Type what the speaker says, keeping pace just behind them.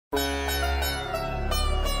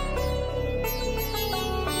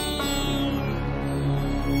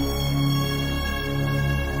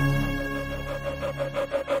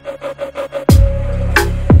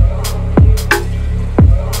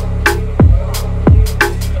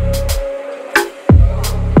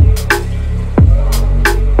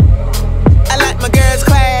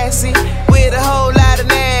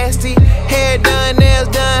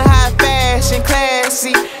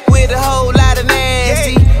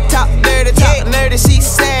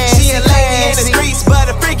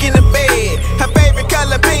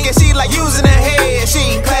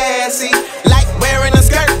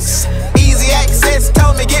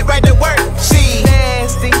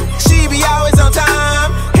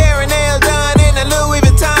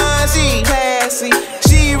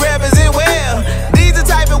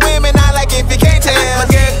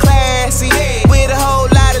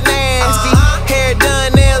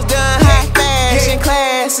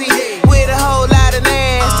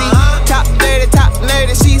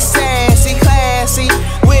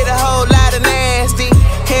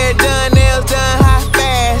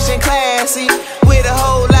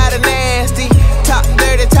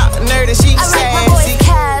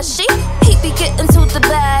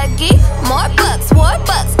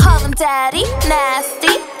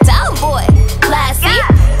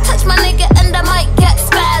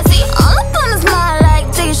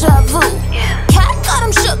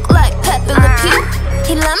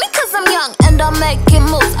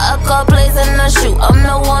I got blaze in the shoe, I'm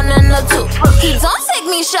the one and the two. He don't take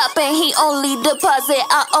me shopping, he only deposit.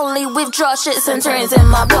 I only withdraw shit, centuries in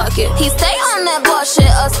my pocket. He stay on that bullshit,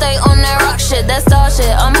 I stay on that rock shit. That's all shit,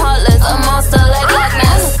 I'm heartless, a monster like Loch Ness.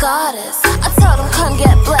 I'm a goddess, I tell them come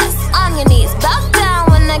get blessed. On your knees, bow down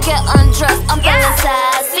when I get undressed. I'm feeling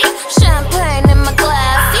sassy, champagne in my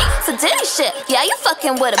glassy. So Diddy shit, yeah, you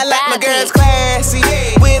fucking with a I like my baddie. girls classy,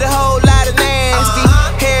 with